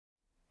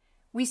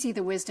We see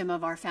the wisdom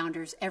of our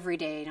founders every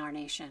day in our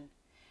nation.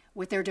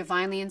 With their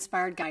divinely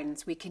inspired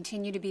guidance, we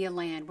continue to be a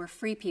land where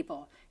free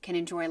people can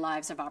enjoy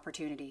lives of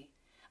opportunity.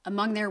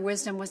 Among their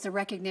wisdom was the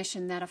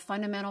recognition that a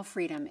fundamental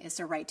freedom is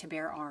the right to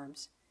bear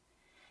arms.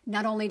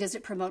 Not only does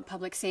it promote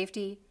public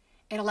safety,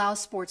 it allows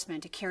sportsmen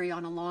to carry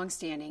on a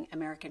long-standing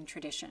American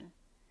tradition.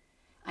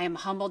 I am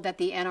humbled that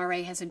the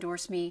NRA has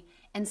endorsed me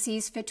and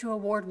sees fit to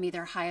award me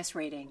their highest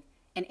rating,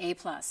 an A+,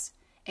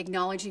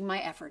 acknowledging my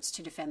efforts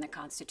to defend the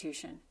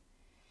Constitution.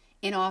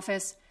 In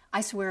office,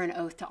 I swear an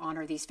oath to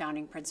honor these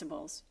founding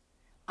principles.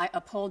 I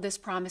uphold this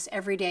promise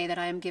every day that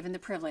I am given the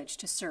privilege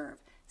to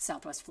serve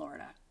Southwest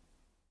Florida.